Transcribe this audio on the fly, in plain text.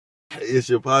It's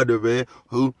your partner, man.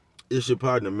 Who? It's your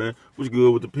partner, man. What's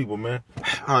good with the people, man?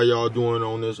 How y'all doing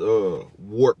on this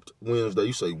warped Wednesday?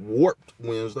 You say warped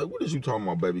Wednesday. What is you talking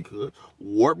about, baby? Cuz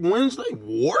warped Wednesday?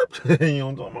 Warped? You know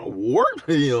what I'm talking about? Warped?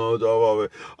 You know what I'm talking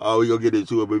about, man? We gonna get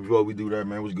into it, but before we do that,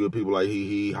 man, what's good? People like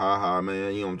hee, ha, ha,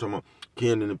 man. You know what I'm talking about?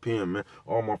 Ken and the pen, man.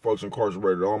 All my folks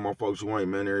incarcerated, all my folks who ain't,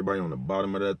 man. Everybody on the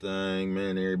bottom of that thing,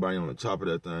 man. Everybody on the top of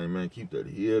that thing, man. Keep that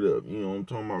head up. You know what I'm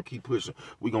talking about? Keep pushing.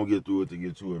 We gonna get through it to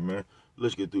get to it, man.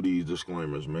 Let's get through these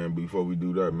disclaimers, man. Before we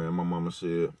do that, man, my mama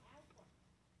said,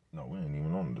 no, we ain't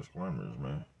even on the disclaimers,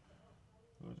 man.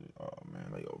 Oh,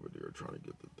 man, they over there trying to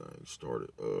get the thing started.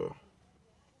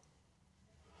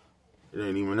 It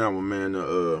ain't even that one, man.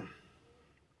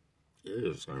 Yeah,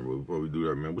 disclaimer before we do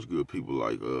that, man. What's good, people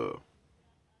like, hold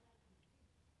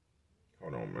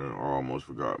on, man. I almost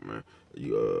forgot, man.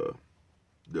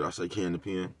 Did I say can the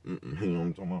pen? You know what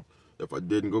I'm talking about? If I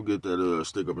didn't, go get that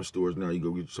stick up in stores now. You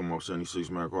go get some off 76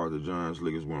 MacArthur Johns.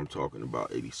 Look is what I'm talking about.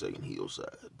 82nd Hillside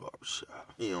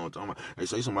Barbershop. You know what I'm talking about? They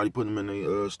say somebody put them in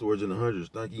the stores in the hundreds.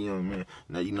 Thank you, young man.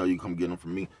 Now you know you come get them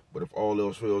from me. But if all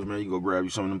else fails, man, you go grab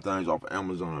you some of them things off of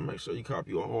Amazon. Make sure you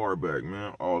copy a hardback,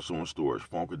 man. Also in stores.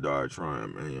 Funky Diet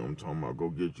Trying, man. You know what I'm talking about? Go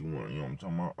get you one. You know what I'm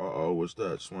talking about? What's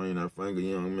that? Swing that finger,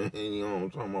 young man. You know what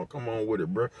I'm talking about? Come on with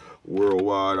it, bruh.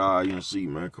 Worldwide INC,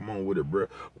 man. Come on with it, bruh.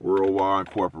 Worldwide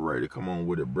Incorporated. Come on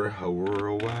with it, bruh.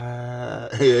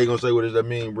 Worldwide. Hey, I ain't gonna say what does that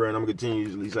mean, bruh. And I'm gonna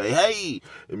continuously say, hey.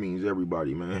 It means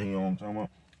everybody, man. You know what I'm talking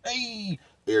about? Hey.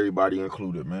 Everybody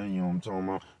included, man. You know what I'm talking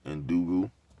about? And Dougal,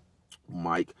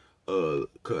 Mike,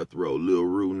 Cutthroat, Lil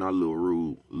Rue, not Lil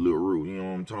Rue, Lil Rue. You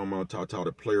know what I'm talking about? Tata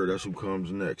the player, that's who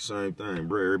comes next. Same thing,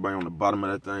 bro. Everybody on the bottom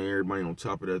of that thing, everybody on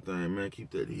top of that thing, man.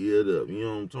 Keep that head up. You know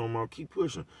what I'm talking about? Keep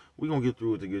pushing. We gonna get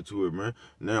through it to get to it, man.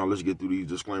 Now let's get through these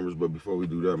disclaimers. But before we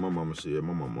do that, my mama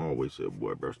always said,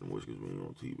 boy, brush them whiskers when you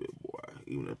on TV, boy.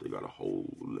 Even if they got a hole,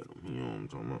 let them. You know what I'm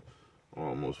talking about? I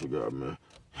almost forgot, man.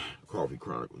 Coffee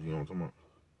Chronicles. You know what I'm talking about?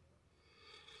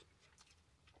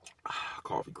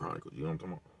 Coffee Chronicles. You know what I'm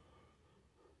talking about?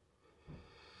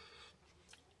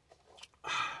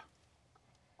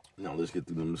 Now let's get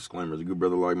through them disclaimers. A good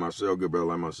brother like myself,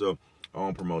 I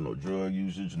don't promote no drug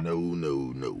usage. No.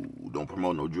 Don't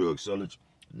promote no drug sellage.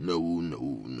 No. You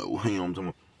know what I'm talking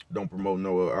about? Don't promote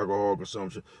no alcohol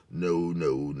consumption.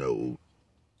 No.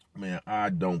 Man, I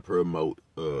don't promote,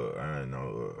 I ain't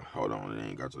know, hold on, it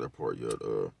ain't got to that part yet.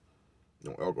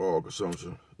 No alcohol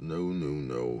consumption.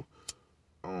 No.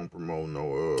 I don't promote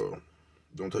no,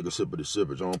 don't take a sip of the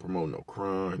sippage. I don't promote no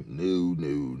crime. No.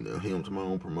 I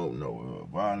don't promote no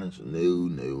violence.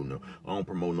 No. I don't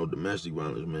promote no domestic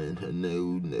violence, man.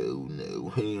 No.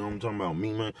 You know what I'm talking about?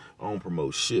 Me, man. I don't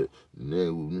promote shit. No.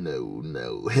 You know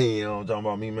what I'm talking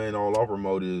about? Me, man. All I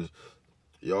promote is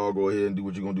y'all go ahead and do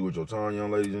what you're going to do with your time,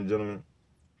 young ladies and gentlemen.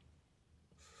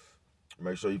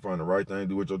 Make sure you find the right thing to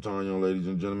do with your time, young ladies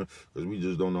and gentlemen, because we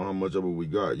just don't know how much of it we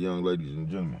got, young ladies and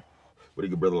gentlemen. But a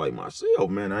good brother like myself,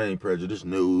 man, I ain't prejudiced.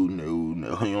 No. You know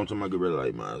what I'm talking about? Good brother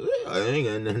like myself. I ain't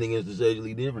got nothing against the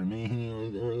sexually different, man.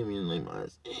 You know what I mean? Like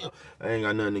myself. I ain't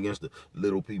got nothing against the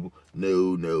little people.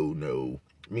 No.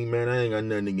 Me, man, I ain't got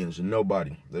nothing against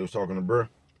nobody. They was talking to bruh.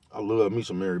 I love me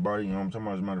some everybody, you know what I'm talking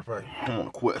about? As a matter of fact, I'm on a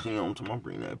quest, you know what I'm talking about?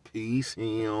 Bring that peace,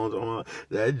 you know what I'm talking about?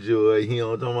 That joy, you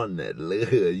know what I'm talking about? That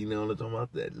love, you know what I'm talking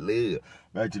about? That love.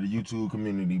 Back to the YouTube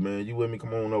community, man. You with me?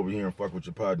 Come on over here and fuck with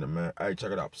your partner, man. Hey,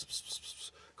 check it out.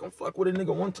 Come fuck with a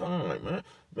nigga one time, man.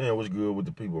 Man, what's good with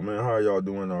the people, man? How y'all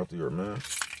doing out there, man?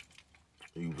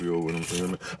 You feel what I'm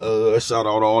saying, man? Shout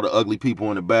out to all the ugly people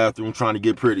in the bathroom trying to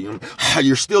get pretty.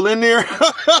 You're still in there?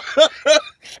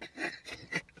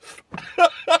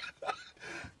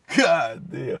 God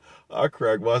damn. I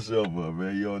cracked myself up,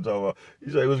 man. You know what I'm talking about?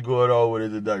 You say, what's going on with it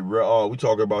today, bro? Oh, we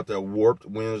talking about that warped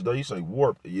Wednesday. You say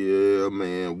warped. Yeah,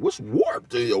 man. What's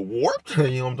warped? Warped?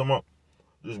 You know what I'm talking about?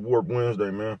 Just warped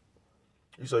Wednesday, man.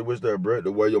 You say, what's that, bro? The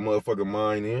way your motherfucking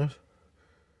mind is?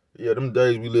 Yeah, them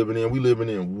days we living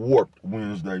in warped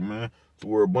Wednesday, man. So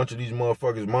where a bunch of these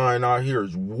motherfuckers' mind out here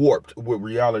is warped with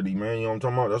reality, man. You know what I'm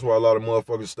talking about? That's why a lot of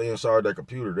motherfuckers stay inside that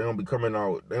computer. They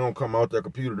don't come out that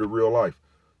computer to real life.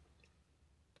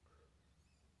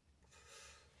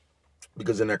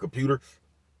 Because in that computer,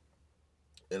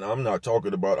 and I'm just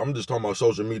talking about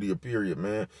social media, period,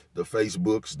 man. The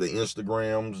Facebooks, the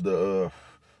Instagrams, the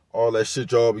all that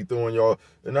shit y'all be throwing y'all.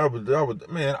 And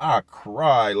man, I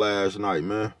cried last night,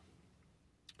 man.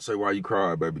 Say, why you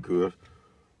cried, baby, cuz?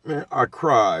 Man, I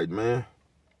cried, man.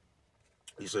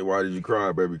 You say, why did you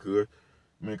cry, baby, cuz?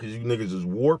 Man, because you niggas is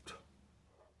warped.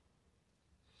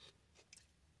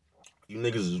 You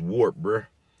niggas is warped, bruh.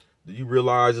 Do you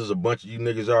realize there's a bunch of you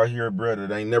niggas out here, bruh,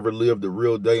 that ain't never lived a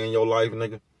real day in your life,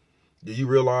 nigga? Do you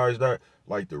realize that?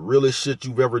 Like, the realest shit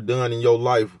you've ever done in your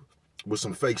life was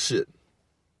some fake shit.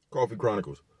 Coffee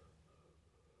Chronicles.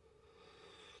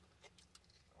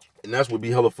 And that's what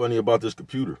be hella funny about this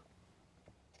computer.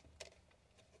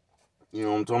 You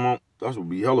know what I'm talking about? That's what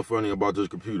be hella funny about this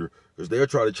computer. Because they'll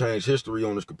try to change history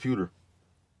on this computer.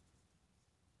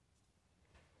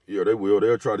 Yeah, they will.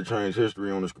 They'll try to change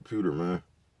history on this computer, man.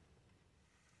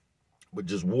 But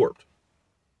just warped.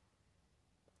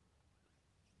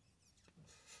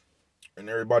 And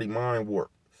everybody mind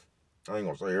warped. I ain't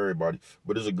gonna say everybody,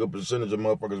 but there's a good percentage of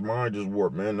motherfuckers' mind just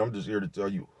warped, man. I'm just here to tell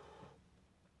you,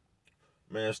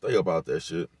 man, stay about that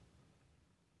shit.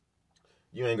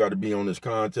 You ain't got to be on this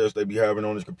contest they be having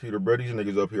on this computer, bro. These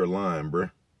niggas up here lying, bro.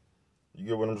 You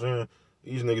get what I'm saying?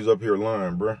 These niggas up here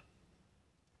lying, bro.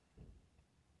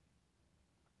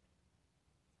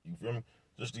 You feel me?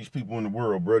 Just these people in the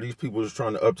world, bro. These people just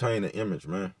trying to obtain an image,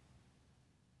 man.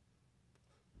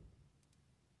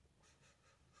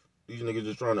 These niggas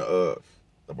just trying to,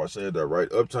 if I said that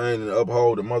right, obtain and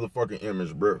uphold the motherfucking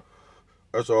image, bro.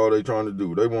 That's all they trying to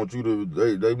do. They want you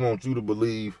to, they want you to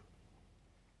believe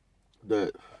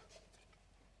that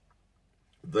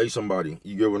they somebody.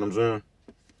 You get what I'm saying?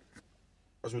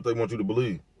 That's what they want you to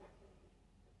believe.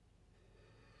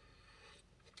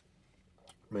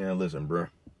 Man, listen, bro.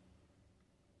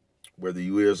 Whether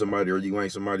you is somebody or you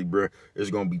ain't somebody, bro,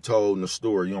 it's going to be told in the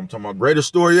story. You know what I'm talking about? Greatest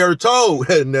story ever told.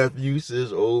 Nephew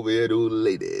says, old man, old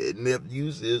lady.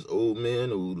 Nephew says, old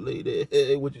man, old lady.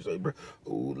 Hey, what you say, bro?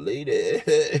 Old lady.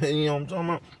 You know what I'm talking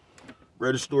about?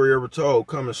 Greatest story ever told.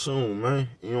 Coming soon, man.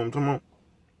 You know what I'm talking about?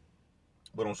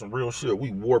 But on some real shit,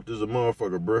 we warped as a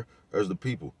motherfucker, bro, as the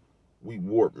people. We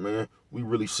warped, man. We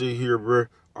really sit here, bro.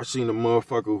 I seen a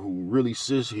motherfucker who really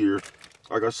sits here.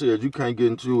 Like I said, you can't get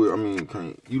into it. I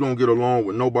mean, you don't get along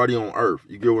with nobody on earth.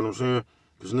 You get what I'm saying?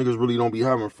 Because niggas really don't be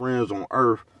having friends on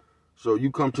earth. So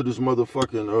you come to this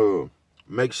motherfucking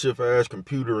makeshift ass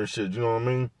computer and shit, you know what I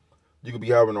mean? You could be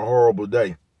having a horrible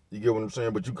day. You get what I'm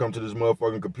saying? But you come to this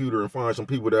motherfucking computer and find some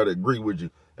people that agree with you.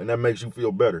 And that makes you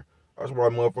feel better. That's why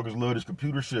motherfuckers love this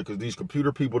computer shit. Because these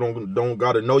computer people don't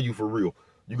got to know you for real.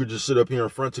 You could just sit up here in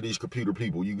front of these computer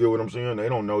people. You get what I'm saying? They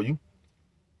don't know you.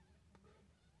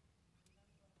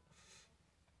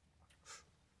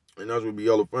 And that's what be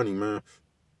hella funny, man.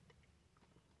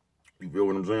 You feel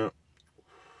what I'm saying?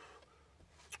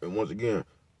 And once again,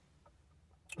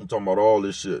 I'm talking about all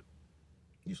this shit.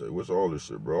 You say, what's all this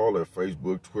shit, bro? All that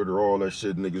Facebook, Twitter, all that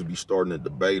shit niggas be starting a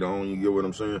debate on. You get what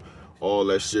I'm saying? All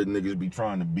that shit niggas be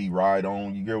trying to be right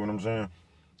on. You get what I'm saying?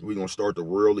 We gonna start the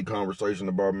worldly conversation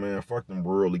about, man, fuck them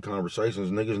worldly conversations.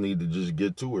 Niggas need to just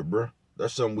get to it, bro.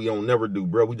 That's something we don't never do,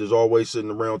 bro. We just always sitting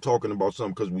around talking about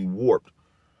something because we warped.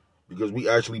 Because we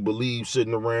actually believe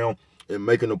sitting around and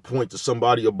making a point to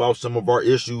somebody about some of our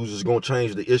issues is going to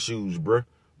change the issues, bruh.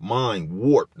 Mind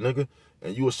warped, nigga.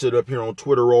 And you will sit up here on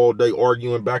Twitter all day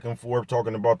arguing back and forth,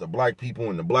 talking about the black people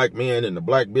and the black man and the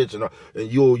black bitch.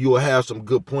 And you'll have some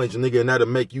good points, nigga. And that'll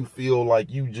make you feel like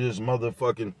you just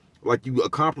motherfucking, like you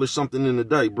accomplished something in the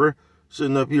day, bruh.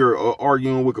 Sitting up here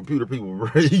arguing with computer people,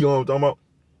 bruh. You know what I'm talking about?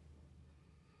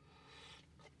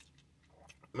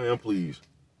 Man, please.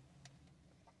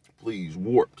 Please,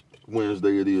 warped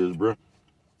Wednesday it is, bro.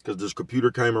 Because this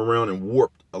computer came around and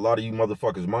warped a lot of you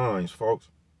motherfuckers' minds, folks.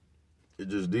 It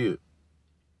just did.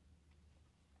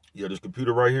 Yeah, this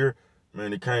computer right here,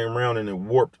 man, it came around and it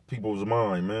warped people's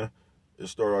mind, man. It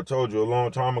started, I told you a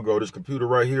long time ago, this computer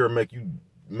right here make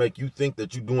you think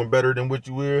that you're doing better than what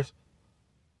you is.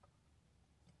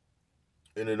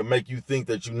 And it'll make you think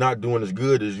that you're not doing as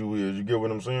good as you is. You get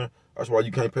what I'm saying? That's why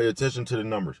you can't pay attention to the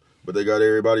numbers. But they got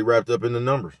everybody wrapped up in the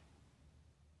numbers.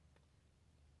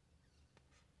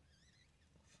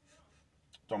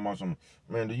 Talking about some,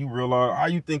 man, do you realize how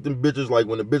you think them bitches, like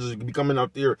when the bitches be coming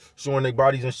out there showing their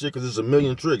bodies and shit, because it's a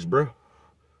million tricks, bro.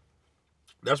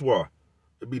 That's why.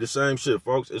 It be the same shit,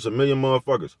 folks. It's a million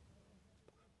motherfuckers.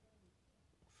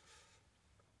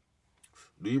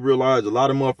 Do you realize a lot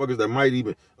of motherfuckers that might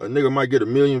even, a nigga might get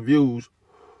 1 million views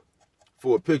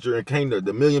for a picture and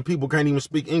the million people can't even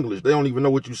speak English. They don't even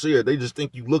know what you said. They just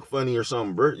think you look funny or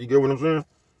something, bro. You get what I'm saying?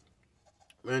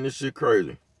 Man, this shit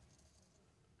crazy.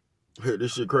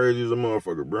 This shit crazy as a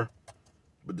motherfucker, bro.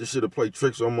 But this shit'll play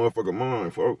tricks on motherfucker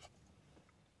mind, folks.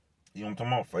 You know what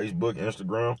I'm talking about? Facebook,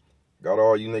 Instagram. Got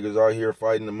all you niggas out here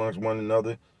fighting amongst one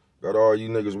another. Got all you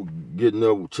niggas getting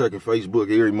up, checking Facebook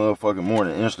every motherfucking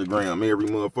morning. Instagram every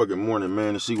motherfucking morning,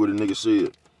 man, to see what a nigga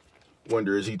said.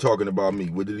 Wonder, is he talking about me?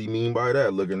 What did he mean by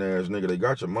that, looking ass nigga? They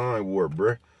got your mind warped,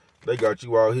 bruh. They got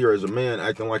you out here as a man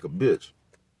acting like a bitch.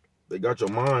 They got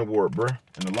your mind warped, bruh.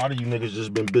 And a lot of you niggas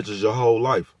just been bitches your whole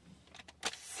life.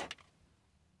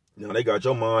 Now they got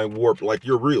your mind warped like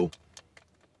you're real.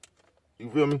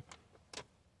 You feel me?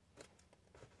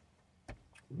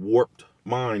 Warped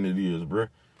mind it is, bruh.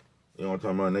 You know what I'm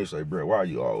talking about? And they say, bruh, why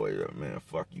you always up, man?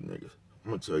 Fuck you niggas.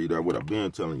 I'm gonna tell you that what I've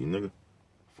been telling you, nigga.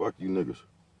 Fuck you niggas.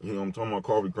 You know what I'm talking about?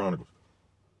 Coffee Chronicles.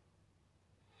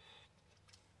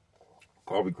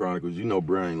 Coffee Chronicles, you know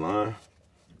bruh ain't lying.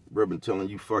 Bruh been telling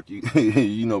you fuck you.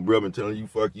 You know bruh been telling you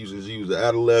fuck you since you was an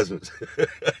adolescent.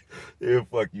 Yeah,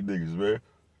 fuck you niggas, man.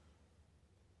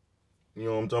 You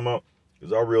know what I'm talking about?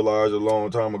 Because I realized a long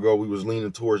time ago we was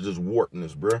leaning towards this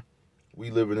warpedness, bruh. We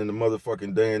living in the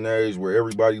motherfucking day and age where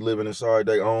everybody living inside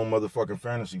their own motherfucking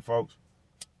fantasy, folks.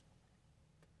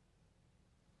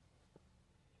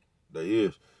 They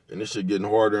is. And this shit getting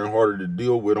harder and harder to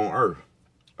deal with on Earth.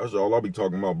 That's all I be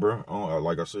talking about, bro.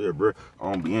 Like I said, bro,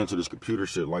 I don't be into this computer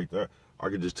shit like that. I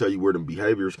can just tell you where them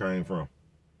behaviors came from.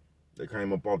 They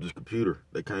came up off this computer.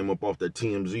 They came up off that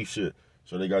TMZ shit.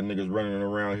 So they got niggas running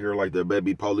around here like that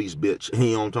baby police bitch.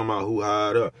 You know what I'm talking about? Who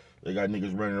hired up? They got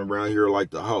niggas running around here like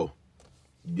the hoe.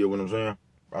 You get what I'm saying?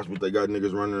 That's what they got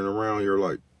niggas running around here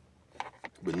like.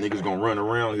 But niggas gonna run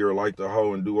around here like the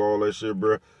hoe and do all that shit,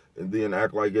 bro. And then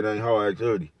act like it ain't hoe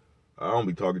activity. I don't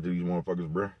be talking to these motherfuckers,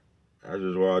 bro. That's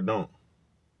just why I don't.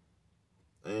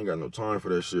 I ain't got no time for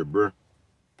that shit, bro.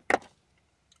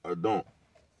 I don't.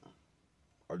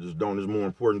 I just don't. There's more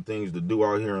important things to do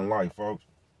out here in life, folks.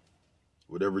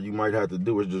 Whatever you might have to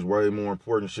do is just way more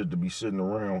important shit to be sitting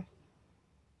around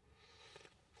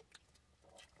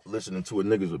listening to a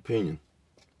nigga's opinion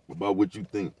about what you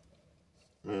think.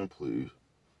 Man, please.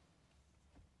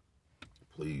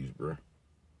 Please, bro.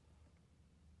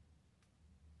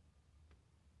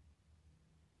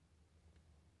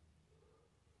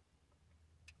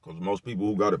 Because most people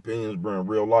who got opinions, bro, in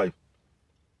real life,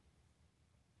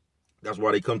 that's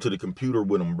why they come to the computer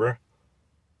with them, bro.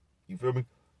 You feel me?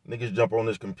 Niggas jump on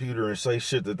this computer and say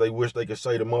shit that they wish they could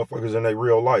say to motherfuckers in their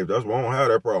real life. That's why I don't have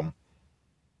that problem.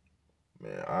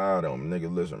 Man, I don't,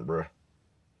 nigga, listen, bro.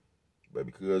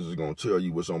 Baby Cuz is gonna tell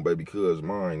you what's on Baby Cuz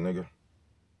mind, nigga.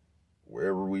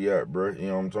 Wherever we at, bro. You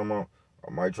know what I'm talking about?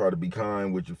 I might try to be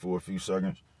kind with you for a few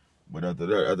seconds. But after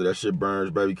that shit burns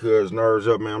Baby Cuz nerves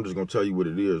up, man, I'm just gonna tell you what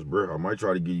it is, bro. I might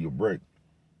try to give you a break.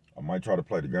 I might try to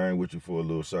play the game with you for a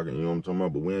little second, you know what I'm talking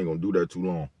about? But we ain't gonna do that too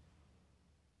long.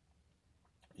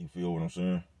 You feel what I'm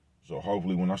saying? So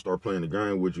hopefully when I start playing the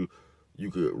game with you, you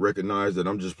could recognize that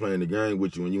I'm just playing the game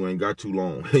with you and you ain't got too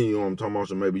long. You know what I'm talking about?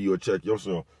 So maybe you'll check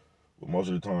yourself. But most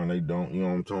of the time they don't, you know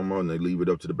what I'm talking about? And they leave it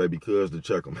up to the Baby Cuz to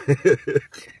check them.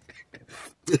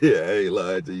 Yeah, I ain't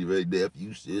lying to you, man.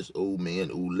 Nephew, sis, old man,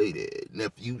 old lady.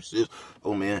 Nephew, sis,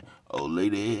 old man, old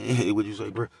lady. What you say,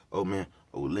 bro? Old man,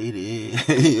 old lady.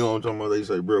 You know what I'm talking about? They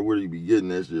say, bro, where do you be getting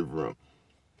that shit from?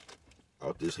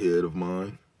 Out this head of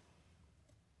mine.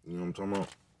 You know what I'm talking about?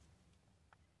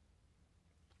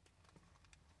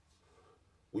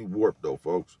 We warped, though,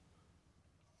 folks.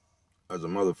 As a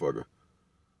motherfucker.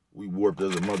 We warped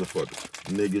as a motherfucker.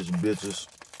 Niggas, bitches,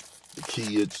 the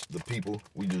kids, the people.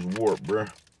 We just warped, bruh.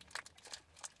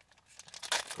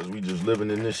 Because we just living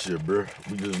in this shit, bruh.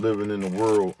 We just living in the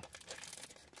world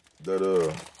that,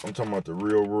 I'm talking about the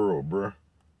real world, bruh.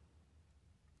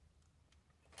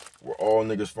 Where all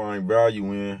niggas find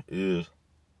value in is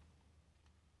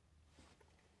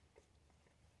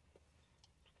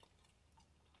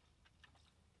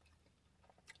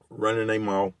running their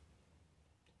mouth.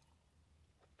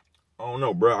 I don't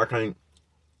know, bro. I can't,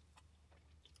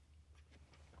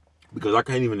 because I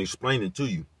can't even explain it to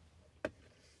you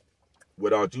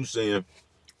without you saying,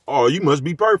 "Oh, you must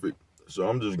be perfect." So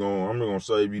I'm just gonna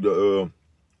save you the,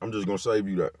 I'm just gonna save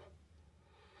you that.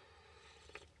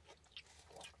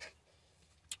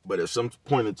 But at some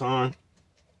point in time,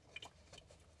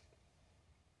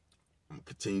 I'm gonna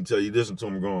continue to tell you this until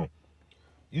I'm gone.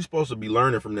 You supposed to be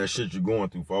learning from that shit you're going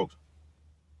through, folks.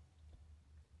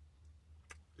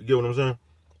 You get what I'm saying?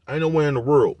 Ain't no way in the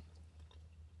world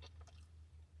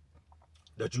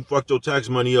that you fucked your tax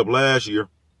money up last year.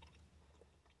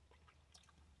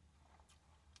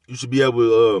 You should be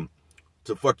able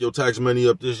to fuck your tax money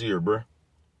up this year, bro.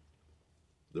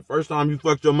 The first time you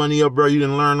fucked your money up, bro, you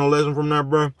didn't learn no lesson from that,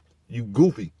 bro. You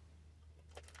goofy.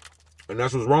 And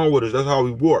that's what's wrong with us. That's how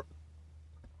we warp.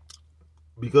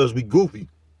 Because we goofy.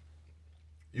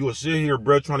 You will sit here,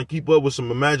 bro, trying to keep up with some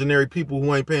imaginary people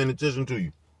who ain't paying attention to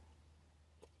you.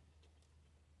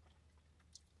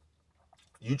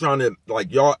 You trying to,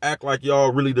 like, y'all act like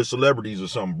y'all really the celebrities or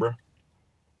something, bro.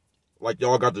 Like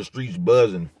y'all got the streets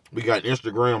buzzing. We got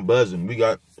Instagram buzzing. We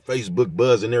got Facebook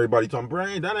buzzing. Everybody talking,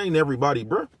 bro, that ain't everybody,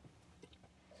 bro.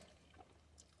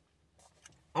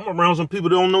 I'm around some people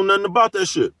that don't know nothing about that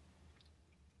shit.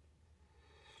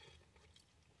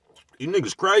 You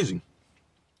niggas crazy.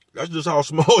 That's just how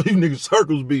small you niggas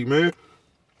circles be, man.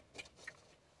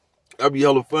 That be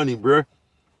hella funny, bruh.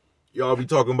 Y'all be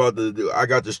talking about I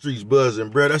got the streets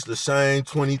buzzing, bruh. That's the same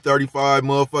 20, 35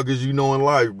 motherfuckers you know in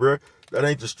life, bruh. That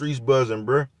ain't the streets buzzing,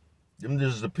 bruh. Them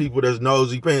just the people that's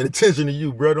nosy paying attention to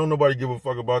you, bruh. Don't nobody give a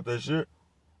fuck about that shit.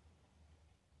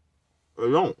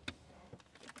 They don't.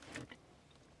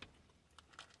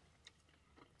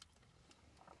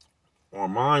 Our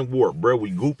mind warp, bruh. We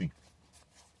goofy.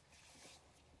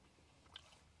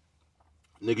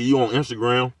 Nigga, you on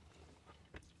Instagram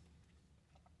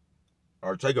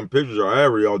or taking pictures or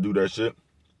however y'all do that shit.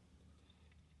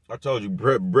 I told you,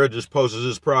 Brett just posted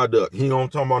his product. He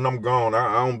don't talking about I'm gone.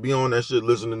 I don't be on that shit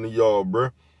listening to y'all,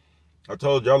 bruh. I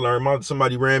told you I learned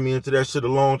somebody ran me into that shit a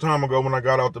long time ago when I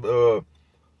got out of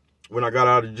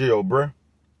jail, bruh.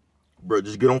 Bruh,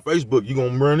 just get on Facebook. You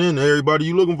gonna run into everybody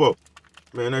you looking for.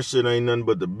 Man, that shit ain't nothing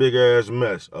but the big ass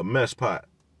mess. A mess pot.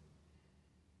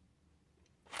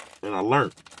 And I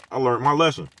learned my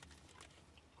lesson.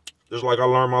 Just like I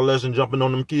learned my lesson jumping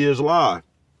on them kids live.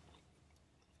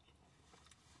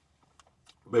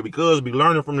 Baby cuz be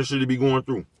learning from the shit he be going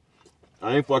through.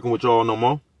 I ain't fucking with y'all no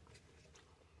more.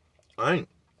 I ain't.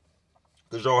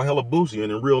 Cause y'all hella boozy,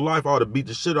 and in real life I ought to beat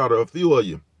the shit out of a few of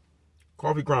you.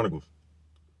 Coffee Chronicles.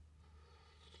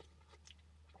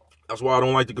 That's why I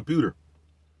don't like the computer.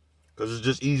 Cause it's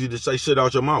just easy to say shit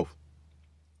out your mouth.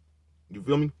 You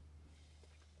feel me?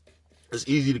 It's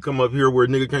easy to come up here where a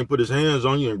nigga can't put his hands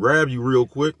on you and grab you real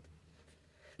quick.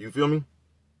 You feel me?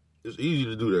 It's easy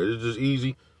to do that. It's just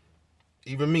easy.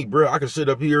 Even me, bro, I can sit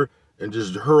up here and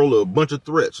just hurl a bunch of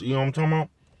threats. You know what I'm talking about?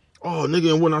 Oh,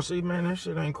 nigga, and when I say, man, that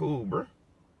shit ain't cool, bro.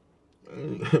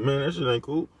 Man, that shit ain't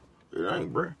cool. It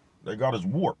ain't, bro. They got us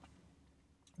warped.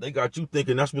 They got you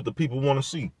thinking that's what the people want to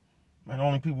see. Man, the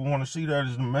only people want to see that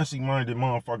is the messy-minded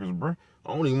motherfuckers, bro.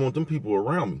 I don't even want them people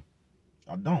around me.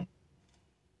 I don't.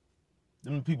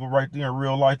 Them people right there in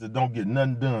real life that don't get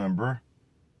nothing done, bro.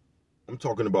 I'm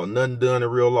talking about nothing done in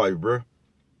real life, bro.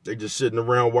 They just sitting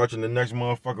around watching the next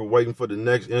motherfucker waiting for the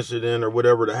next incident or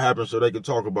whatever to happen so they can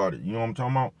talk about it. You know what I'm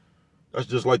talking about? That's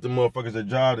just like the motherfuckers at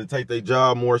job that take their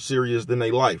job more serious than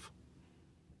their life.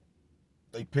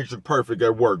 They picture perfect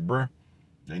at work, bro.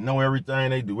 They know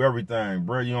everything. They do everything,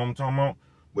 bro. You know what I'm talking about?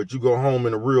 But you go home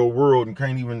in the real world and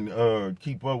can't even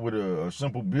keep up with a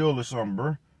simple bill or something,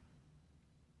 bro.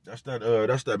 That's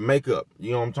that makeup.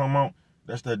 You know what I'm talking about?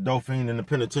 That's that dolphin in the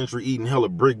penitentiary eating hella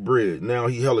brick bread. Now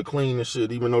he hella clean and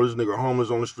shit, even though this nigga homeless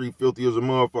on the street, filthy as a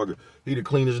motherfucker. He the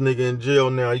cleanest nigga in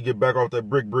jail now. He get back off that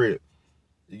brick bread.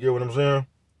 You get what I'm saying?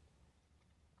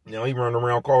 Now he running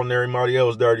around calling everybody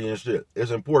else dirty and shit.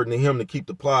 It's important to him to keep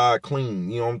the pie clean.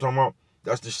 You know what I'm talking about?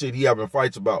 That's the shit he having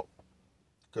fights about.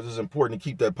 Because it's important to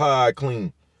keep that pie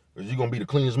clean. Because you're going to be the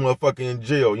cleanest motherfucker in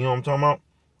jail. You know what I'm talking about?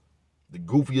 The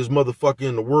goofiest motherfucker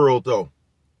in the world, though.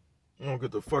 You don't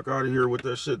get the fuck out of here with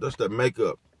that shit. That's that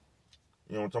makeup.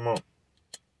 You know what I'm talking about?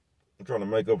 I'm trying to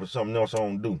make up for something else I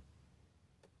don't do.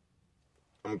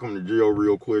 I'm going to come to jail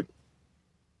real quick.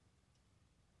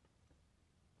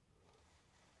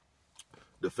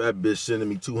 The fat bitch sending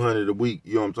me $200 a week.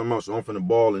 You know what I'm talking about? So I'm finna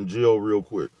ball in jail real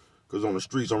quick. Because on the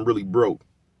streets, I'm really broke.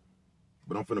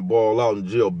 But I'm finna ball out in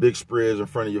jail. Big spreads in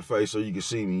front of your face so you can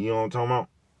see me. You know what I'm talking about?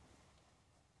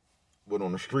 But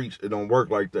on the streets, it don't work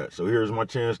like that. So here's my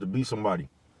chance to be somebody.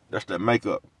 That's that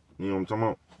makeup. You know what I'm talking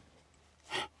about?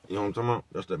 You know what I'm talking about?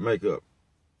 That's that makeup.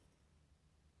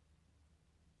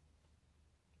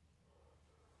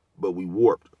 But we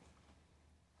warped.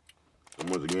 And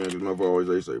once again, because my always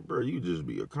they say, bro, you just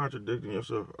be contradicting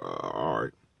yourself. All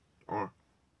right.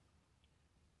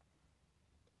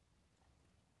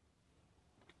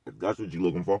 If that's what you're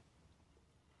looking for.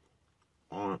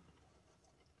 All right.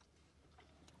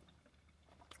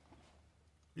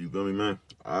 You feel me, man?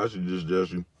 I should just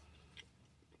suggest you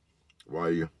while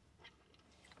you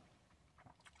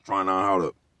trying out how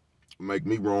to make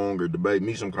me wrong or debate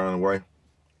me some kind of way.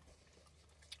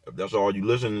 If that's all you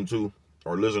listening to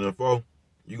or listening for,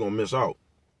 you're going to miss out.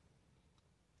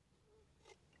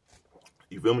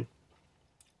 You feel me?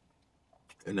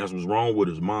 And that's what's wrong with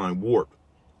his mind warp.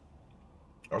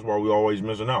 That's why we always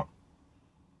missing out.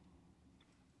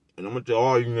 And I'm going to tell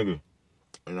all you niggas,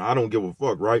 and I don't give a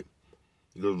fuck, right?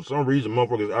 Because for some reason,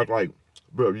 motherfuckers act like,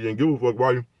 bro, you didn't give a fuck,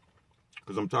 why you?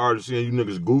 Because I'm tired of seeing you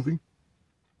niggas goofy.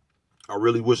 I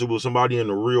really wish it was somebody in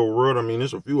the real world. I mean,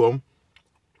 there's a few of them.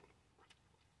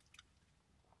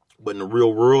 But in the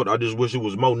real world, I just wish it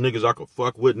was more niggas I could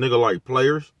fuck with, nigga like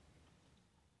players.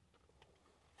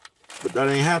 But that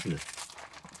ain't happening.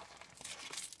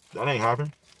 That ain't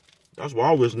happening. That's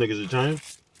why I wish niggas would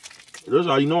change. That's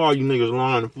how you know all you niggas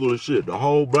lying and full of shit. The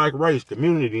whole black race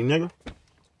community, nigga.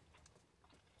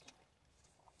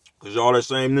 Cause all that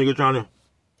same nigga trying to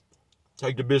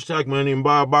take the bitch tax money and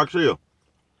buy a box here.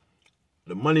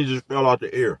 The money just fell out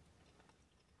the air.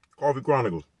 Coffee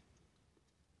Chronicles.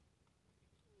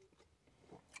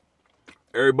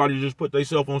 Everybody just put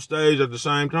themselves on stage at the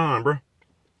same time, bro.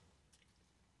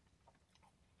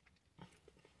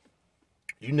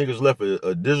 You niggas left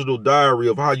a digital diary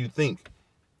of how you think.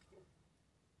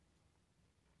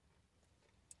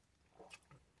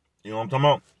 You know what I'm talking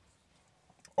about?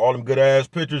 All them good ass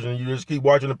pictures, and you just keep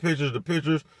watching the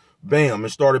pictures, bam, it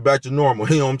started back to normal.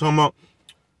 You know what I'm talking about?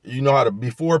 You know how the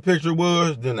before picture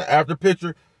was, then the after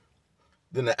picture,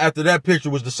 then the after that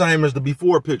picture was the same as the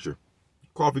before picture.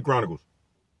 Coffee Chronicles.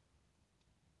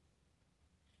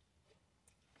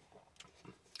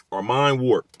 Our mind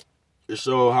warped. It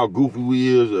showed how goofy we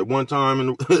is at one time,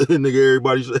 and nigga,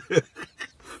 everybody said,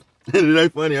 and it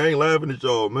ain't funny. I ain't laughing at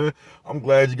y'all, man. I'm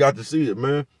glad you got to see it,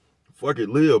 man. Fuck it,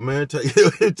 live, man.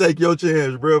 Take your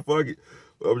chance, bro. Fuck it.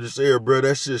 I'm just saying, bro,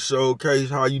 that shit showcase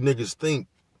how you niggas think.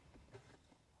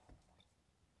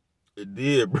 It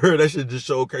did, bro. That shit just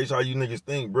showcase how you niggas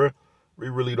think, bro. We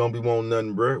really don't be wanting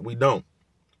nothing, bro. We don't.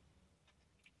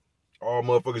 All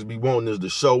motherfuckers be wanting is to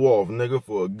show off, nigga,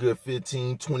 for a good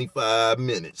 15, 25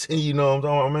 minutes. You know what I'm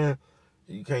talking about, man?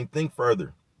 You can't think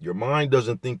further. Your mind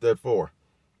doesn't think that far.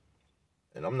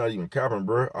 And I'm not even capping,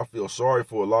 bro. I feel sorry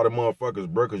for a lot of motherfuckers,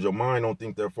 bro, because your mind don't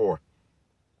think that far.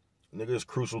 Nigga, it's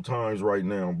crucial times right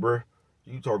now, bro.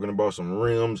 You talking about some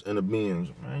rims and the bins.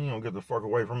 Man, you don't get the fuck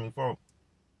away from me, folks.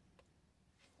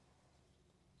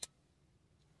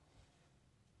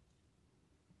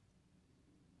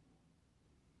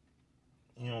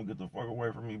 You don't get the fuck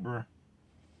away from me, bro.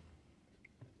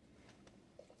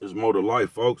 There's more to life,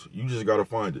 folks. You just gotta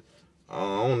find it. I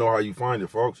don't know how you find it,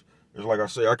 folks. It's like I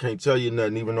say, I can't tell you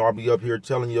nothing, even though I be up here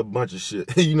telling you a bunch of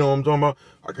shit. You know what I'm talking about?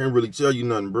 I can't really tell you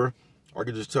nothing, bro. I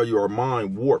can just tell you our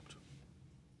mind warped.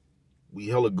 We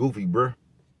hella goofy, bro.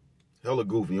 Hella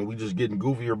goofy, and we just getting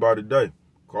goofier by the day.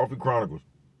 Coffee Chronicles.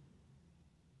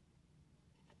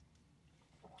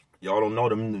 Y'all don't know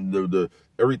the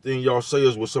everything y'all say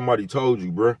is what somebody told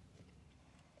you, bruh.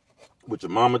 What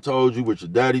your mama told you, what your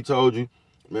daddy told you.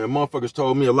 Man, motherfuckers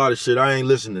told me a lot of shit. I ain't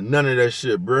listening to none of that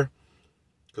shit, bruh.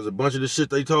 Because a bunch of the shit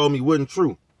they told me wasn't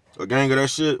true. A gang of that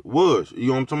shit was. You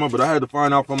know what I'm talking about? But I had to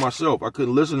find out for myself. I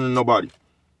couldn't listen to nobody.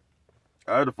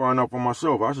 I had to find out for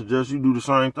myself. I suggest you do the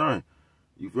same thing.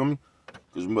 You feel me?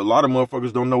 Because a lot of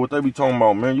motherfuckers don't know what they be talking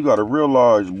about, man. You got to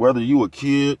realize whether you a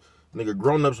kid. Nigga,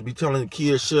 grown-ups be telling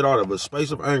kids shit out of a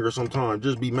space of anger sometimes.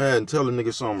 Just be mad and tell a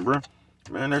nigga something, bruh.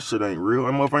 Man, that shit ain't real.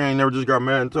 That motherfucker ain't never just got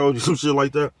mad and told you some shit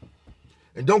like that.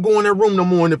 And don't go in that room no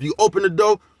more. And if you open the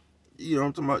door, you know what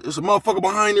I'm talking about, it's a motherfucker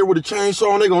behind there with a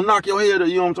chainsaw and they gonna knock your head out.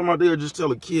 You know what I'm talking about? They'll just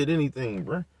tell a kid anything,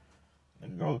 bruh.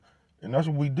 And that's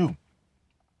what we do.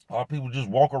 A lot of people just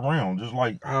walk around just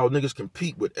like how niggas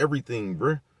compete with everything,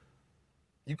 bruh.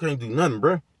 You can't do nothing,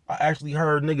 bruh. I actually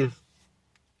heard niggas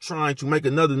trying to make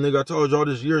another nigga, I told y'all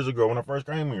this years ago when I first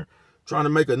came here, trying to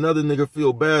make another nigga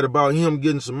feel bad about him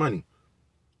getting some money.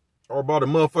 Or about a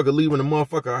motherfucker leaving a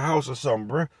motherfucker a house or something,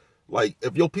 bruh. Like,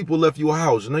 if your people left you a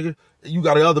house, nigga, you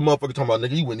got another motherfucker talking about,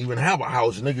 nigga, you wouldn't even have a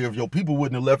house, nigga, if your people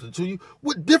wouldn't have left it to you.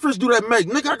 What difference do that make?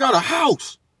 Nigga, I got a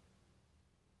house.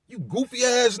 You goofy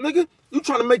ass nigga. You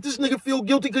trying to make this nigga feel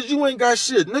guilty because you ain't got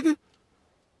shit, nigga.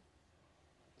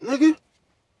 Nigga.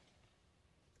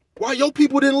 Why your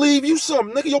people didn't leave you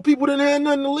something, nigga? Your people didn't have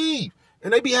nothing to leave.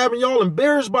 And they be having y'all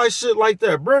embarrassed by shit like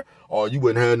that, bruh. Oh, you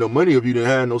wouldn't have no money if you didn't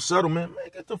have no settlement. Man,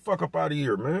 get the fuck up out of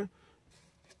here, man.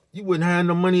 You wouldn't have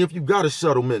no money if you got a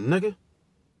settlement, nigga.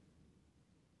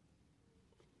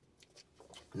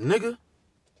 Nigga.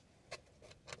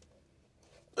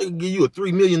 They can give you a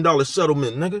 $3 million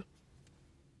settlement, nigga.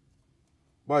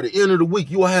 By the end of the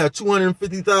week, you'll have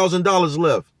 $250,000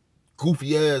 left.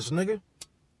 Goofy ass, nigga.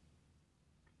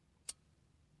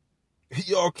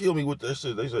 Y'all kill me with that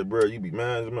shit. They say, bro, you be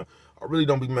mad. I really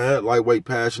don't be mad. Lightweight,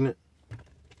 passionate.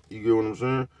 You get what I'm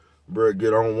saying? Bro,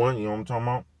 get on one. You know what I'm talking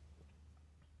about?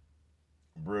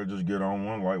 Bro, just get on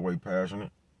one. Lightweight,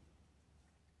 passionate.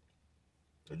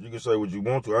 If you can say what you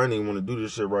want to, I ain't even want to do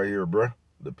this shit right here, bro.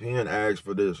 The pen asked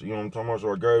for this. You know what I'm talking about?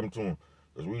 So I gave him to him.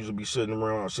 Because we used to be sitting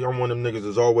around. See, I'm one of them niggas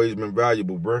that's always been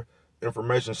valuable, bro.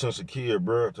 Information since a kid,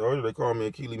 bro. I told you they call me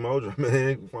a Keely Mojo,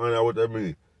 man. Find out what that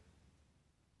means.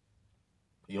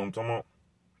 You know what I'm talking about?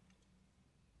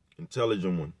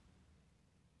 Intelligent one.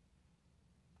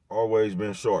 Always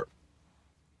been sharp.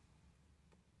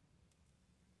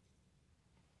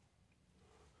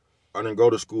 I didn't go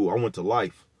to school. I went to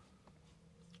life.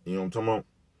 You know what I'm talking about?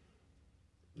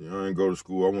 Yeah, I ain't go to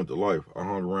school. I went to life. I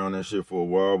hung around that shit for a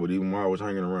while, but even while I was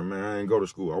hanging around, man, I ain't go to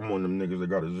school. I'm one of them niggas that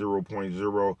got a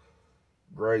 0.0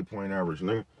 grade point average,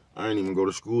 nigga. I ain't even go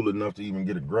to school enough to even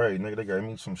get a grade, nigga. They gave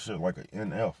me some shit like an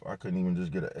NF. I couldn't even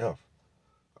just get an F.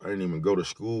 I didn't even go to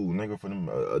school, nigga, for them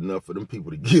enough for them people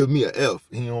to give me an F.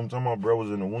 You know what I'm talking about? Bro was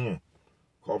in the wind.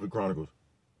 Coffee Chronicles.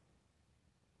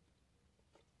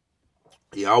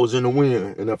 Yeah, I was in the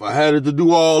wind, and if I had it to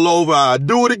do all over, I'd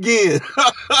do it again.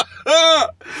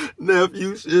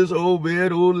 Nephew, sis, old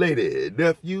man, old lady.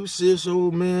 Nephew, sis,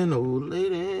 old man, old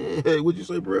lady. Hey, what'd you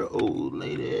say, bro? Old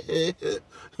lady.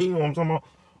 You know what I'm talking about?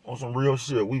 On some real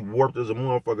shit. We warped as a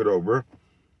motherfucker, though, bro.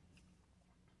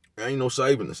 Ain't no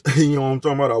saving us. You know what I'm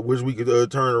talking about? I wish we could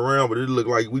turn around, but it look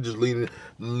like we just leaning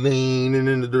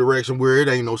in the direction where it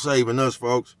ain't no saving us,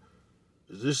 folks.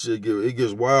 This shit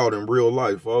gets wild in real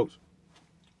life, folks.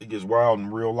 It gets wild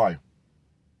in real life.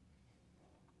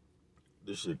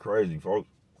 This shit crazy, folks.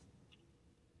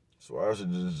 So I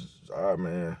should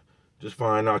just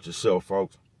find out yourself,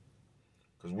 folks.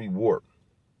 Because we warp.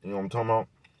 You know what I'm talking about?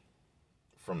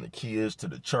 From the kids to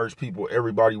the church people,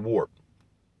 everybody warp.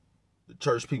 The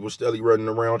church people steadily running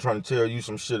around trying to tell you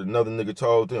some shit another nigga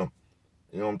told them.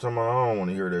 You know what I'm talking about? I don't want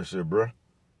to hear that shit, bruh.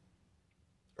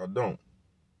 I don't.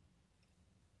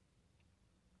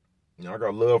 You know, I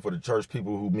got love for the church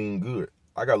people who mean good.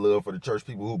 I got love for the church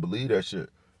people who believe that shit.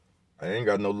 I ain't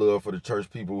got no love for the church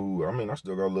people who, I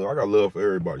still got love. I got love for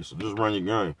everybody, so just run your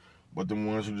game. But the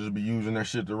ones who just be using that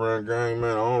shit to run game,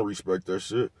 man, I don't respect that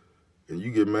shit. And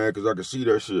you get mad because I can see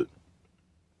that shit.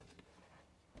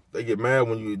 They get mad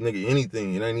when you, nigga,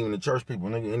 anything. It ain't even the church people,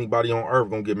 nigga. Anybody on earth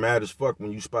gonna get mad as fuck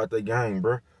when you spot their game,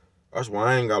 bruh. That's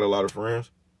why I ain't got a lot of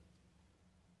friends.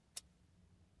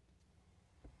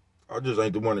 I just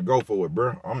ain't the one to go for it,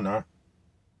 bruh. I'm not,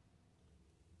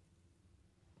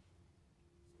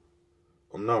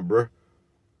 bruh.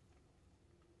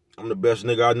 I'm the best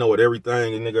nigga I know at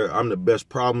everything, and nigga, I'm the best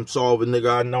problem solving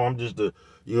nigga I know. I'm just the,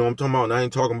 you know what I'm talking about? And I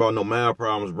ain't talking about no mad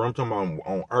problems, bro. I'm talking about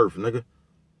on earth, nigga.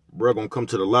 Bruh gonna come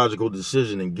to the logical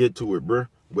decision and get to it, bruh.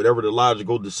 Whatever the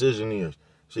logical decision is.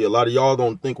 See, a lot of y'all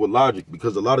don't think with logic,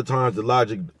 because a lot of times the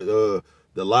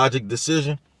logic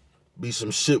decision be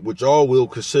some shit which y'all will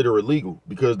consider illegal,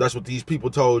 because that's what these people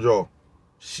told y'all.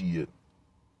 Shit.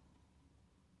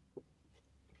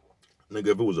 Nigga,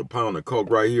 if it was a pound of coke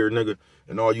right here, nigga,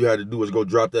 and all you had to do was go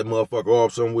drop that motherfucker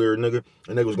off somewhere, nigga,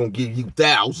 and they was gonna give you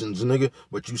thousands, nigga,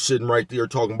 but you sitting right there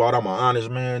talking about I'm an honest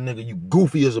man, nigga, you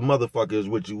goofy as a motherfucker is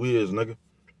what you is, nigga.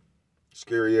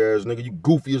 Scary ass, nigga, you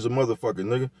goofy as a motherfucker,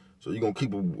 nigga. So you gonna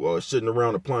keep sitting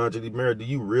around applying to the married? Do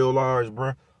you realize,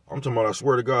 bruh? I'm talking about, I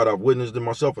swear to God, I've witnessed it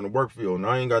myself in the work field, and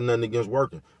I ain't got nothing against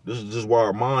working. This is just why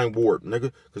our mind warped,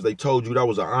 nigga, because they told you that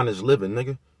was an honest living,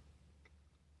 nigga.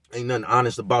 Ain't nothing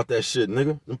honest about that shit,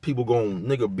 nigga. Them people gonna,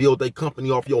 nigga, build their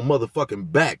company off your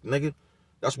motherfucking back, nigga.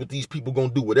 That's what these people gonna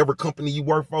do. Whatever company you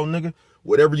work for, nigga,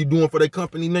 whatever you doing for their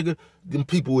company, nigga, them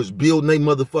people is building their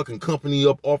motherfucking company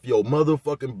up off your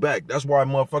motherfucking back. That's why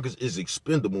motherfuckers is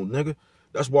expendable, nigga.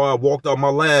 That's why I walked out my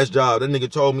last job. That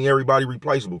nigga told me everybody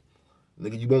replaceable.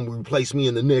 Nigga, you won't replace me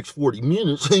in the next 40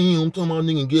 minutes. You know what I'm talking about,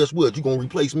 nigga? And guess what? You gonna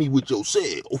replace me with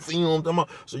yourself. You know what I'm talking about?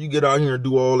 So you get out here and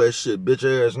do all that shit, bitch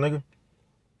ass, nigga.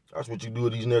 That's what you do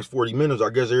in these next 40 minutes. I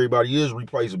guess everybody is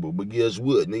replaceable. But guess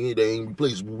what, nigga? They ain't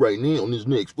replaceable right now in this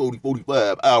next 40,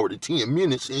 45 hour to 10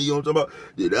 minutes. You know what I'm talking about?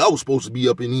 That I was supposed to be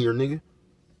up in here, nigga.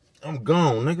 I'm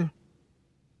gone, nigga.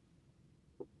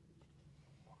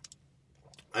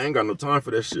 I ain't got no time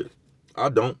for that shit. I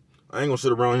don't. I ain't gonna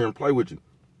sit around here and play with you.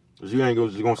 Because you ain't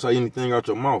gonna say anything out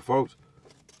your mouth, folks.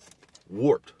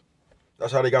 Warped.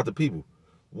 That's how they got the people.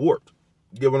 Warped.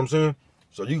 You get what I'm saying?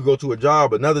 So you can go to a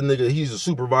job, another nigga, he's a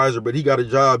supervisor, but he got a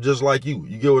job just like you.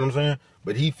 You get what I'm saying?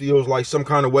 But he feels like some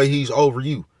kind of way he's over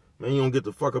you. Man, you don't get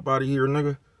the fuck up out of here,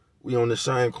 nigga. We on the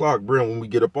same clock, bro. When we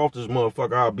get up off this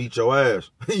motherfucker, I'll beat your ass.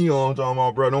 You know what I'm talking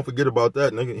about, bro? Don't forget about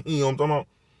that, nigga. You know what I'm talking about?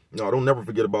 No, don't never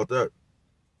forget about that.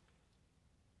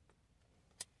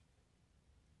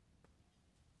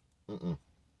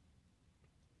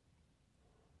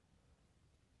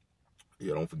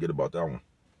 Yeah, don't forget about that one.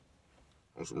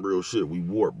 On some real shit, we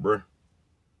warped, bruh.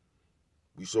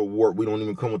 We so warped, we don't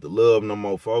even come with the love no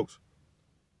more, folks.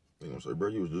 You know what I'm saying, bro?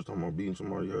 You was just talking about beating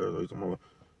somebody ass.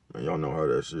 Man, y'all know how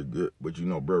that shit get. But you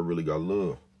know, bro really got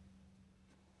love.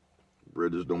 Bro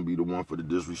just don't be the one for the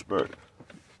disrespect.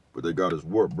 But they got us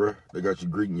warped, bro. They got you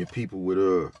greeting your people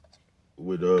with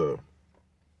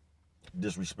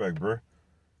disrespect, bro.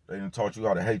 They done taught you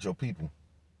how to hate your people.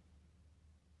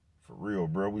 For real,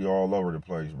 bro. We all over the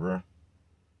place, bro.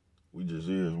 We just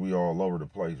is. We all over the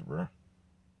place, bro.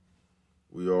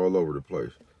 We all over the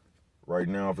place. Right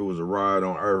now, if it was a ride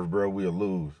on Earth, bro, we'll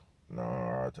lose.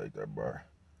 Nah, I'll take that bar.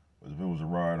 But if it was a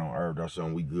ride on Earth, that's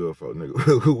something we good for,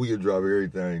 nigga. We'll drop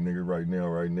everything, nigga, right now,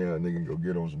 nigga, go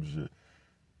get on some shit.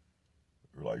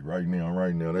 Like, right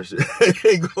now, that shit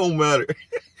ain't gonna matter.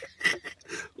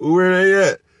 Where they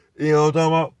at? You know what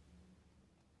I'm talking about?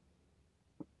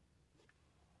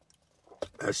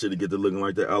 That shit'll get to looking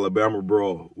like the Alabama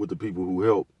brawl with the people who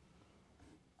helped.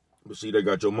 But see, they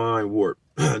got your mind warped.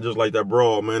 Just like that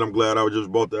brawl, man. I'm glad I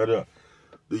just brought that up.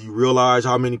 Do you realize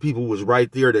how many people was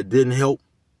right there that didn't help?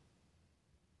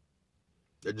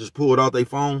 That just pulled out their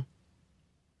phone?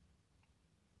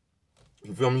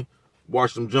 You feel me?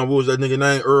 Watch them jump. What was that nigga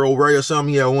name? Earl Ray or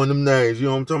something? He had one of them names. You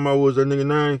know what I'm talking about? What was that nigga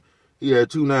name? He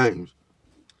had 2 names.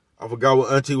 I forgot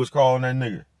what auntie was calling that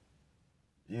nigga.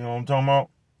 You know what I'm talking about?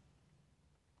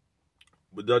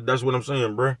 But that's what I'm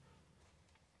saying, bruh.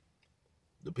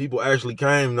 The people actually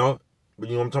came, though. But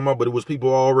you know what I'm talking about? But it was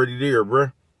people already there,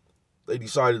 bruh. They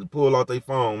decided to pull out their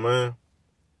phone, man.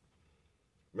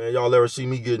 Man, y'all ever see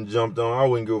me getting jumped on? I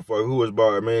wouldn't give a fuck who was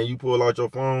by it, man. You pull out your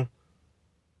phone,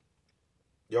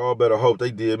 y'all better hope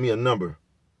they did me a number.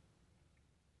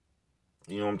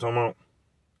 You know what I'm talking about?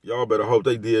 Y'all better hope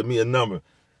they did me a number.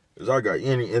 Because I got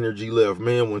any energy left,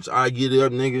 man. Once I get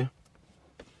up, nigga,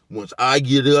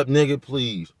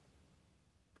 please.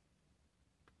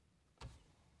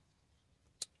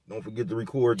 Don't forget to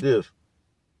record this.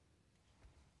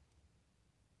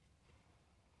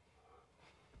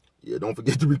 Yeah, don't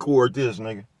forget to record this,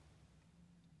 nigga.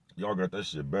 Y'all got that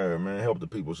shit bad, man. Help the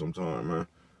people sometime, man.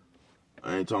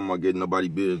 I ain't talking about getting nobody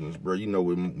business, bro. You know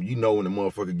when the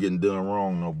motherfucker getting done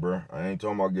wrong, though, bro. I ain't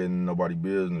talking about getting nobody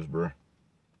business, bro.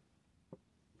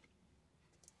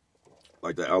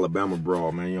 Like the Alabama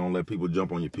brawl, man. You don't let people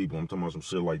jump on your people. I'm talking about some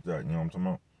shit like that. You know what I'm talking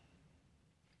about?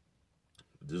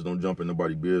 Just don't jump in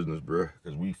nobody's business, bro.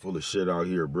 Because we full of shit out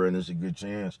here, bro. And there's a good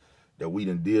chance that we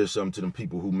done did something to them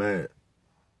people who mad.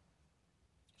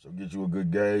 So get you a good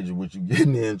gauge of what you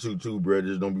getting into, too, bro.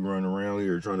 Just don't be running around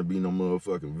here trying to be no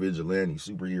motherfucking vigilante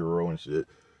superhero and shit.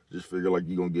 Just figure like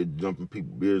you gonna get jumping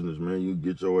people business, man. You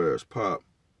get your ass popped.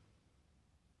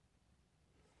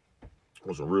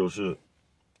 On some real shit.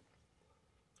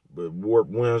 But Warp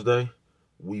Wednesday.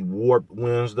 We warped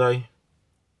Wednesday.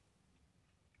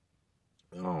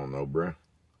 I don't know, bruh.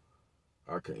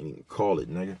 I can't even call it,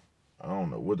 nigga. I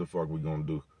don't know what the fuck we gonna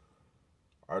do.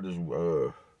 I just,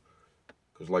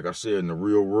 cause like I said, in the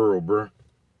real world, bruh,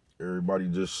 everybody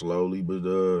just slowly, but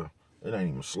it ain't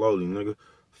even slowly, nigga.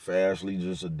 Fastly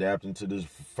just adapting to this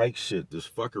fake shit, this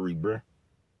fuckery, bruh.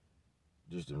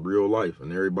 Just in real life.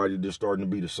 And everybody just starting to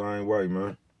be the same way,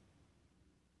 man.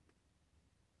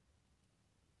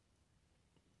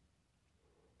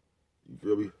 You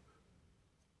feel me?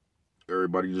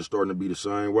 Everybody just starting to be the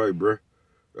same way, bruh.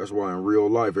 That's why in real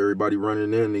life, everybody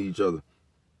running into each other.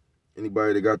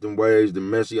 Anybody that got them ways, the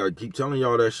messy, I keep telling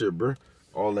y'all that shit, bruh.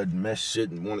 All that mess shit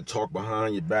and want to talk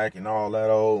behind your back and all that,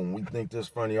 and we think this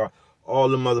funny. All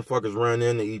the motherfuckers run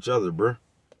into each other, bruh.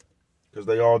 Because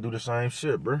they all do the same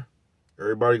shit, bruh.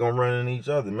 Everybody gonna run into each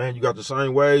other, man. You got the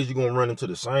same ways, you gonna run into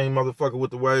the same motherfucker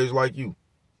with the ways like you.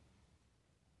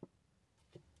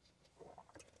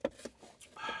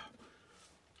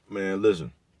 Man,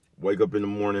 listen, wake up in the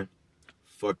morning,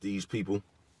 fuck these people.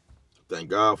 Thank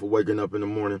God for waking up in the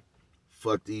morning.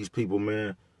 Fuck these people,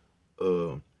 man.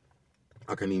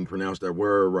 I can't even pronounce that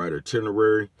word right.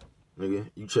 Itinerary. Nigga,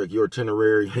 you check your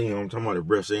itinerary. You know what I'm talking about, if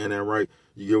Brett saying that right.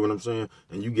 You get what I'm saying?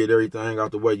 And you get everything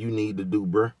out the way you need to do,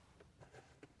 bruh.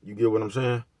 You get what I'm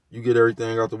saying? You get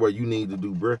everything out the way you need to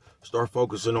do, bruh. Start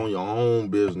focusing on your own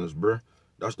business, bruh.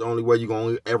 That's the only way you're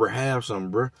going to ever have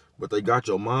something, bruh. But they got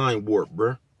your mind warped,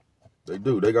 bruh. They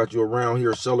do. They got you around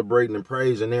here celebrating and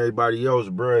praising everybody else,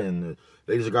 bruh. And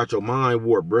they just got your mind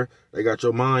warped, bruh. They got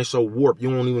your mind so warped, you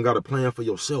don't even got a plan for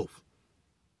yourself.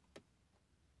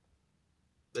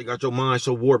 They got your mind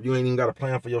so warped, you ain't even got a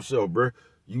plan for yourself, bruh.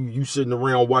 You sitting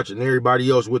around watching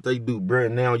everybody else what they do, bruh.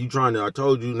 And now you trying to, I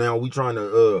told you, now we trying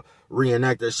to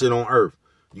reenact that shit on Earth.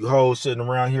 You hoes sitting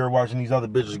around here watching these other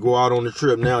bitches go out on the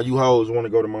trip. Now you hoes want to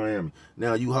go to Miami.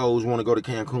 Now you hoes want to go to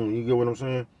Cancun. You get what I'm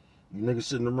saying? You niggas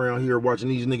sitting around here watching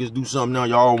these niggas do something. Now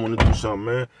y'all want to do something,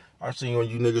 man. I seen when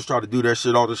you niggas try to do that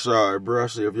shit off the side, bruh. I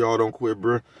said, if y'all don't quit,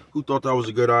 bruh. Who thought that was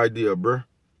a good idea, bruh?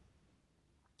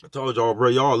 I told y'all,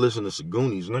 bruh, y'all listen to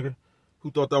Sagoonies, nigga.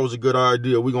 Who thought that was a good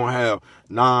idea? We gonna have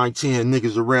 9, 10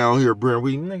 niggas around here, bruh.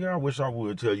 Nigga, I wish I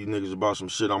would tell you niggas about some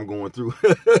shit I'm going through.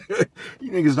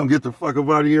 You niggas don't get the fuck up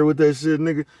out of here with that shit,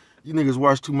 nigga. You niggas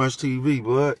watch too much TV,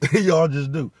 but y'all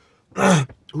just do.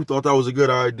 Who thought that was a good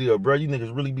idea, bruh? You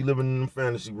niggas really be living in them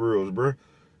fantasy worlds, bruh.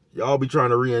 Y'all be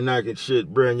trying to reenact and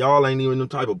shit, bruh, and y'all ain't even them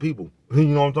type of people. You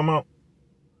know what I'm talking about?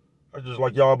 That's just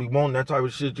like y'all be wanting that type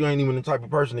of shit. You ain't even the type of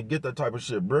person to get that type of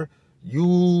shit, bruh.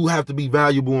 You have to be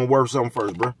valuable and worth something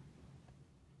first, bruh.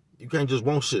 You can't just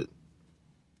want shit.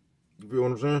 You feel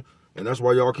what I'm saying? And that's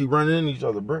why y'all keep running into each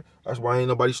other, bruh. That's why ain't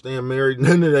nobody staying married,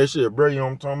 none of that shit, bruh. You know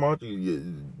what I'm talking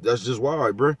about? That's just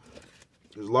why, bruh.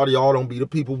 Because a lot of y'all don't be the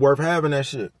people worth having that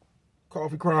shit.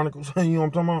 Coffee Chronicles, you know what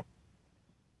I'm talking about?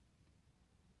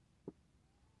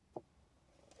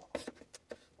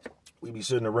 We be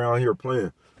sitting around here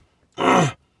playing.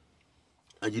 And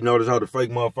you notice how the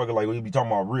fake motherfucker, like, we be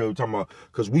talking about real, talking about,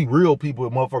 because we real people,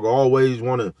 motherfucker always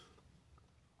want to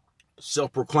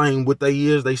self-proclaim what they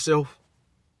is, they self.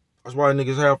 That's why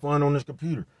niggas have fun on this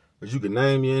computer. Because you can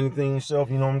name you anything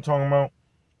yourself, you know what I'm talking about?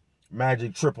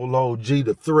 Magic Triple OG,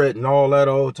 the threat, and all that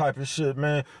old type of shit,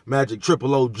 man. Magic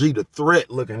Triple OG, the threat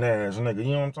looking ass, nigga.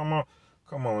 You know what I'm talking about?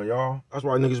 Come on, y'all. That's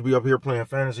why niggas be up here playing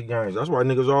fantasy games. That's why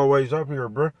niggas always up here,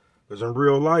 bruh. Because in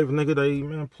real life, nigga, they,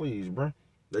 man, please, bruh.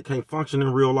 They can't function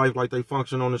in real life like they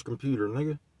function on this computer,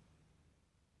 nigga.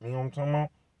 You know what I'm talking about?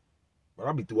 But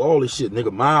I be through all this shit,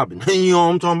 nigga, mobbing. You know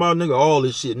what I'm talking about, nigga? All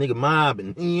this shit, nigga,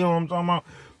 mobbing. You know what I'm talking about?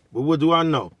 But what do I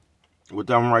know? With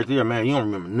that one right there, man, you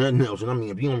don't remember nothing else. And I mean,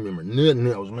 if you don't remember nothing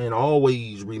else, man,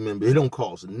 always remember. It don't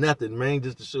cost nothing, man,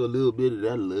 just to show a little bit of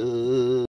that love.